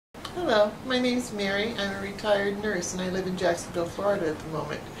Hello, my name's Mary. I'm a retired nurse and I live in Jacksonville, Florida at the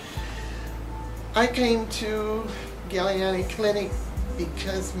moment. I came to Gulani Clinic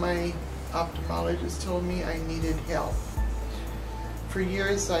because my ophthalmologist told me I needed help. For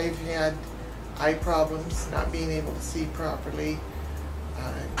years I've had eye problems, not being able to see properly,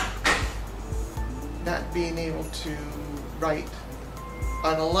 not being able to write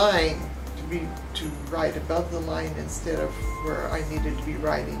on a line, to write above the line instead of where I needed to be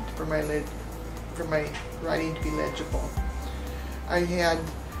writing for my writing to be legible. I had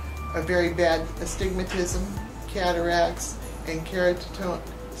a very bad astigmatism, cataracts, and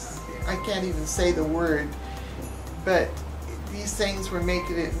keratoconus. I can't even say the word, but these things were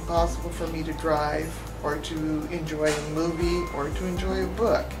making it impossible for me to drive or to enjoy a movie or to enjoy a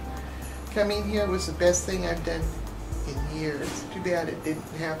book. Coming here was the best thing I've done in years. Too bad it didn't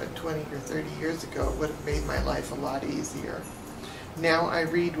happen 20 or 30 years ago. It would have made my life a lot easier. Now I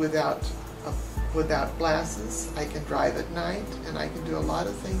read without glasses. I can drive at night, and I can do a lot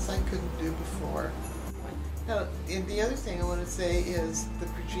of things I couldn't do before. Now, and the other thing I want to say is the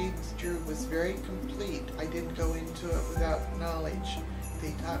procedure was very complete. I didn't go into it without knowledge.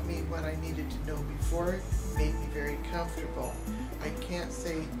 They taught me what I needed to know before it, made me very comfortable. I can't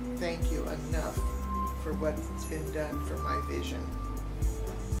say thank you enough for what's been done for my vision.